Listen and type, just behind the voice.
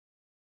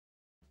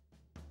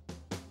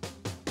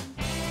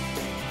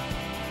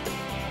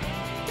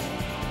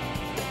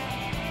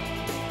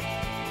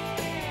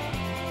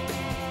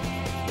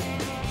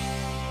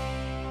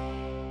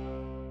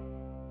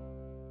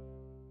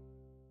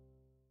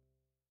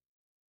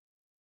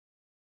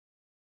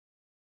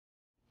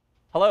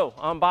Hello,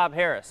 I'm Bob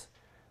Harris.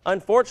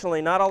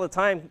 Unfortunately, not all the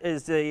time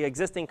is the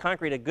existing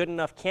concrete a good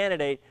enough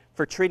candidate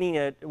for treating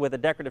it with a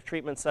decorative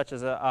treatment such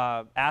as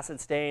a acid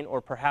stain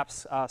or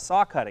perhaps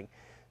saw cutting.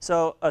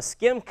 So a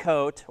skim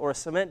coat or a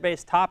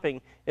cement-based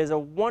topping is a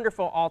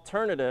wonderful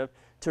alternative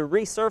to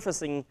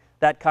resurfacing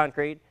that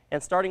concrete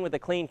and starting with a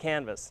clean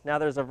canvas. Now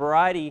there's a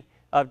variety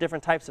of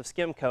different types of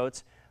skim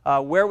coats.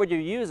 Where would you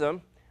use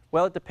them?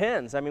 Well, it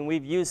depends. I mean,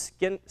 we've used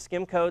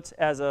skim coats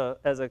as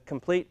a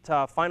complete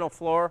final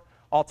floor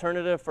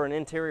alternative for an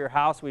interior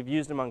house. We've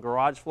used them on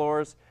garage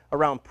floors,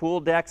 around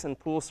pool decks and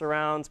pool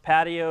surrounds,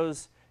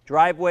 patios,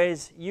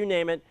 driveways, you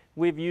name it.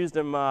 We've used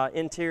them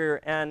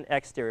interior and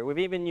exterior. We've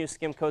even used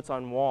skim coats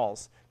on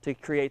walls to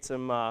create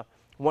some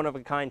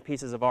one-of-a-kind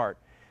pieces of art.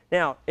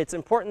 Now, it's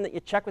important that you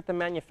check with the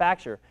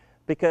manufacturer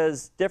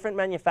because different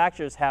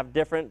manufacturers have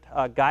different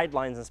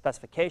guidelines and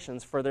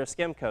specifications for their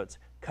skim coats.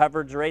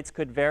 Coverage rates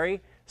could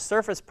vary,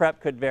 surface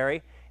prep could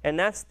vary, and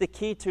that's the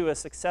key to a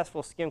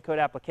successful skim coat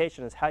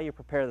application is how you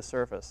prepare the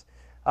surface.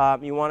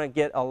 You want to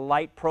get a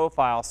light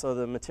profile so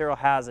the material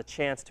has a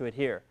chance to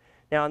adhere.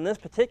 Now in this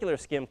particular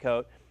skim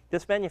coat,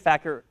 this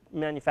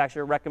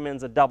manufacturer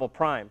recommends a double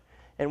prime.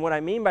 And what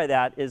I mean by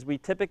that is we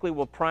typically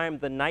will prime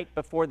the night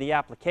before the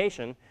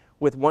application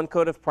with one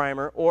coat of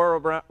primer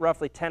or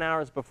roughly 10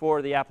 hours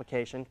before the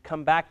application,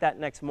 come back that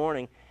next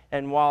morning,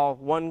 and while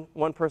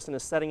one person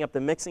is setting up the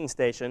mixing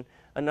station,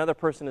 another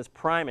person is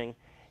priming,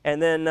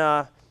 and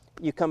then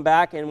you come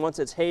back, and once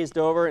it's hazed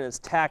over and it's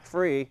tack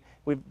free,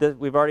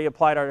 we've already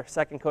applied our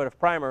second coat of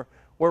primer,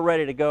 we're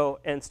ready to go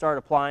and start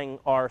applying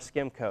our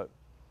skim coat.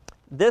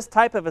 This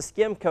type of a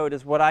skim coat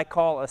is what I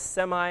call a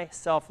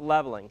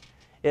semi-self-leveling.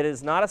 It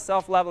is not a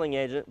self-leveling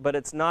agent, but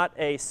it's not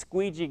a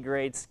squeegee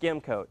grade skim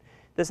coat.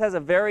 This has a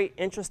very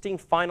interesting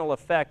final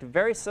effect,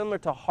 very similar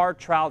to hard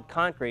troweled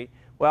concrete.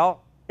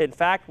 Well, in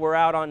fact, we're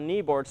out on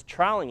knee boards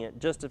troweling it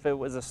just if it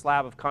was a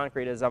slab of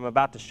concrete, as I'm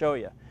about to show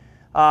you.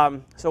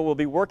 So we'll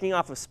be working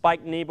off of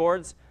spiked knee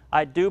boards.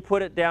 I do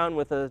put it down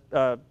with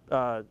a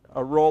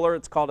roller.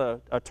 It's called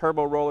a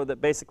turbo roller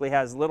that basically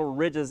has little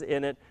ridges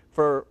in it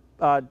for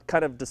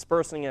kind of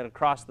dispersing it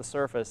across the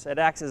surface. It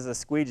acts as a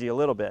squeegee a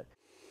little bit.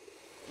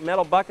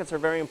 Metal buckets are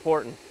very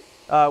important.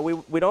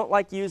 We don't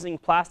like using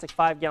plastic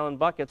 5-gallon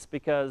buckets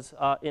because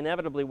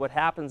inevitably what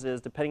happens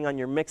is, depending on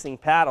your mixing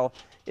paddle,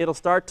 it'll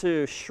start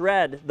to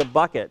shred the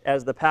bucket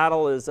as the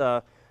paddle is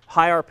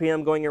high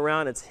RPM going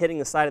around, it's hitting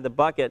the side of the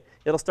bucket,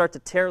 it'll start to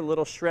tear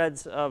little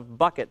shreds of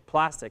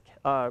plastic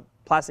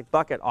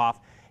bucket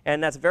off,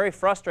 and that's very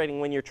frustrating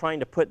when you're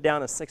trying to put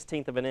down a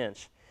 1/16 of an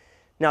inch.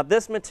 Now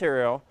this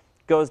material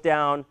goes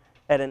down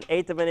at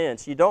 1/8 of an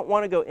inch. You don't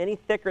want to go any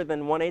thicker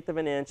than 1/8 of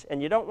an inch,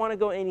 and you don't want to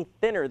go any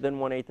thinner than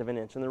 1/8 of an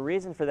inch. And the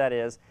reason for that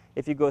is,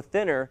 if you go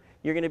thinner,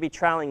 you're going to be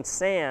troweling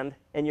sand,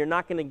 and you're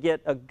not going to get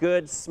a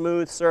good,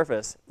 smooth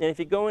surface. And if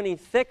you go any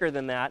thicker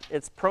than that,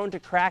 it's prone to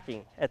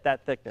cracking at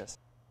that thickness.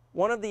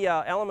 One of the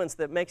elements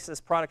that makes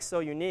this product so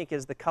unique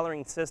is the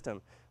coloring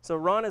system. So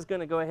Ron is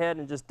going to go ahead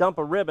and just dump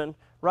a ribbon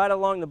right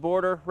along the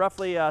border,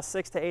 roughly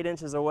 6 to 8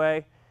 inches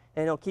away,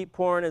 and he'll keep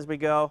pouring as we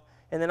go.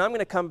 And then I'm going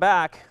to come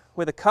back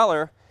with a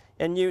color,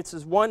 and this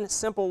is one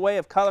simple way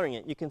of coloring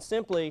it. You can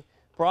simply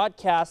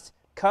broadcast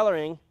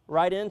coloring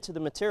right into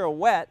the material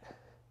wet,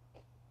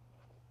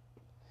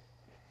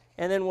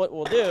 and then what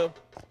we'll do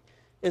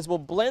is we'll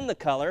blend the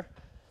color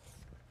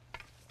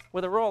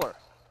with a roller.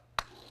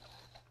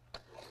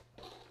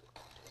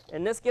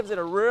 And this gives it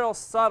a real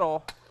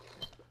subtle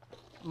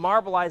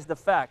marbleized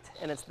effect,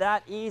 and it's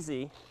that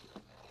easy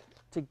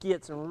to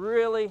get some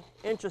really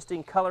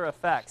interesting color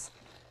effects.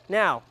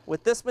 Now,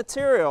 with this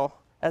material,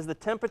 as the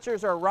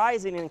temperatures are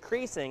rising and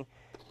increasing,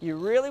 you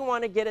really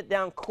want to get it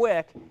down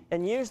quick,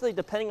 and usually,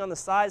 depending on the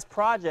size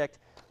project,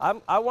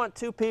 I want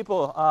 2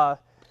 people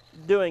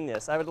doing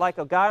this. I would like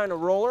a guy on a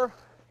roller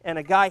and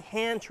a guy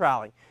hand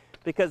troweling,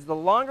 because the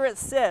longer it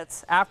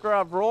sits after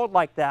I've rolled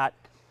like that,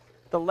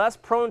 the less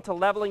prone to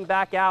leveling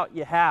back out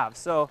you have.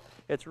 So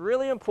it's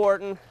really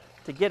important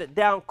to get it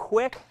down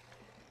quick,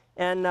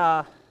 and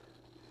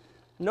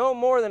no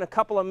more than a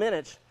couple of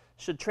minutes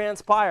should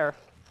transpire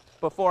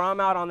before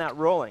I'm out on that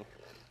rolling.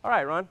 All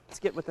right, Ron, let's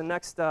get with the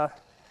next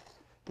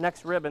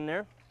ribbon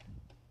there.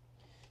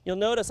 You'll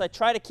notice I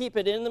try to keep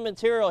it in the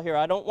material here.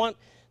 I don't want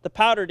the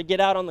powder to get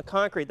out on the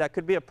concrete. That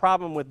could be a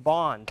problem with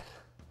bond.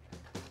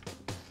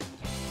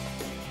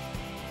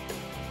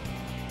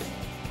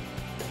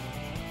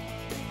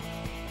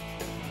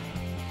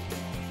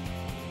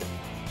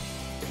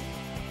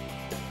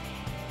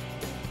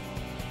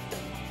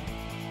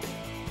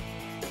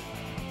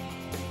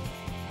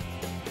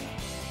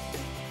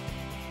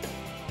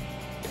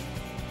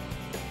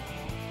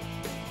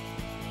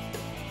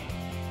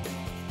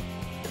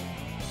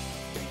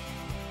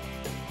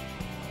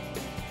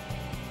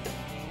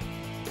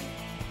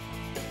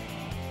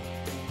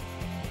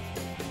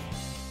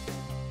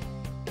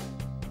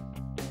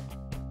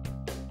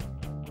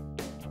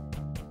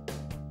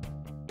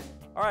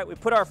 All right, we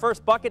put our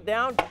first bucket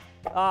down.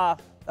 A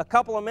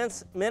couple of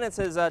minutes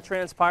has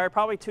transpired,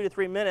 probably 2 to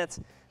 3 minutes,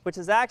 which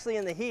is actually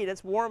in the heat.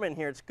 It's warm in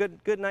here. It's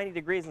good 90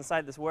 degrees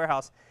inside this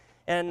warehouse.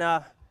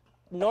 And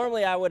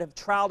normally I would have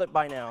troweled it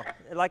by now.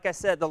 Like I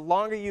said, the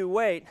longer you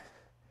wait,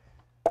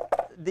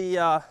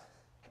 the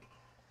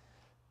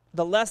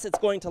less it's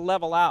going to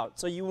level out.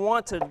 So you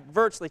want to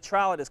virtually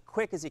trowel it as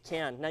quick as you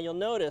can. Now you'll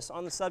notice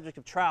on the subject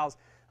of trowels,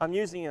 I'm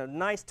using a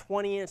nice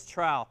 20-inch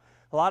trowel.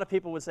 A lot of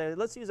people would say,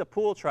 let's use a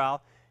pool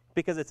trowel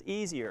because it's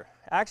easier.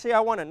 Actually,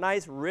 I want a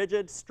nice,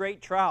 rigid,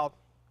 straight trowel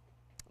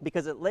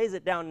because it lays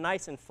it down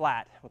nice and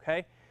flat,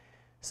 okay?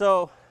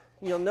 So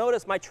you'll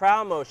notice my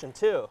trowel motion,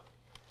 too,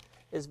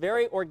 is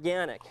very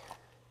organic,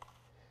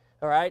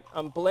 all right?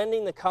 I'm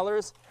blending the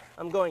colors.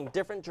 I'm going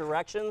different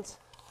directions.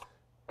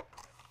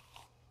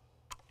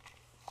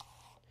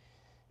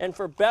 And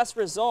for best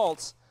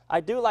results, I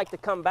do like to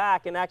come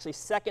back and actually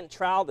second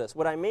trowel this.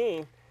 What I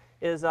mean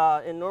is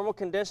in normal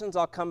conditions,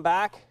 I'll come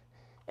back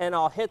and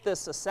I'll hit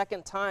this a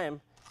second time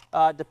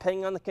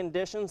depending on the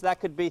conditions. That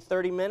could be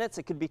 30 minutes,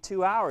 it could be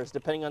 2 hours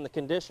depending on the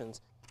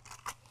conditions.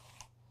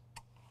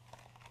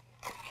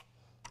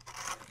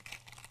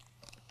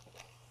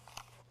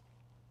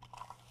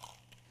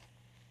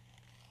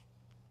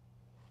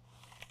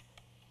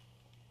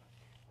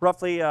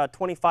 Roughly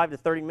 25 to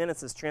 30 minutes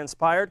has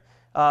transpired.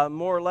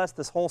 More or less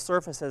this whole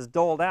surface has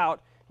dulled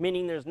out,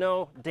 meaning there's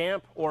no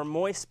damp or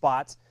moist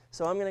spots.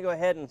 So I'm going to go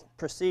ahead and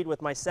proceed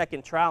with my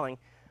second troweling.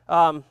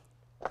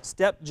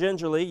 Step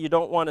gingerly. You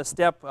don't want to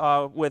step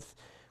with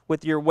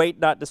your weight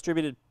not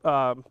distributed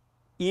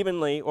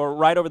evenly or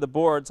right over the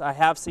boards. I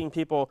have seen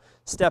people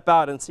step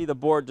out and see the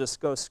board just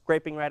go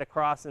scraping right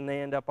across and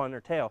they end up on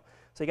their tail.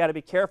 So you got to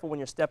be careful when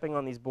you're stepping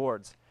on these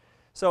boards.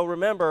 So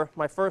remember,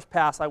 my first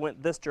pass I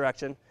went this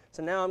direction.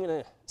 So now I'm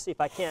going to see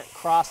if I can't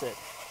cross it.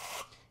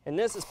 And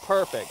this is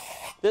perfect.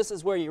 This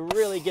is where you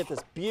really get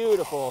this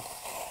beautiful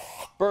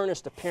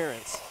burnished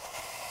appearance.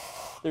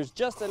 There's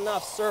just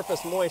enough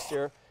surface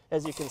moisture,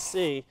 as you can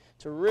see,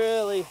 to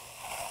really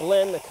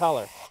blend the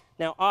color.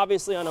 Now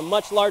obviously on a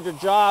much larger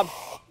job,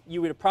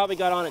 you would have probably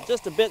got on it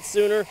just a bit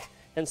sooner,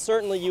 and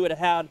certainly you would have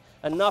had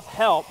enough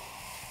help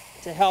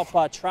to help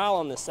trowel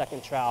on this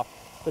second trowel.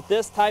 But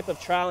this type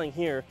of troweling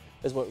here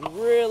is what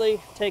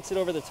really takes it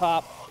over the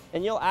top,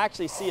 and you'll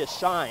actually see a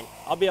shine.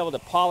 I'll be able to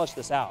polish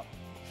this out.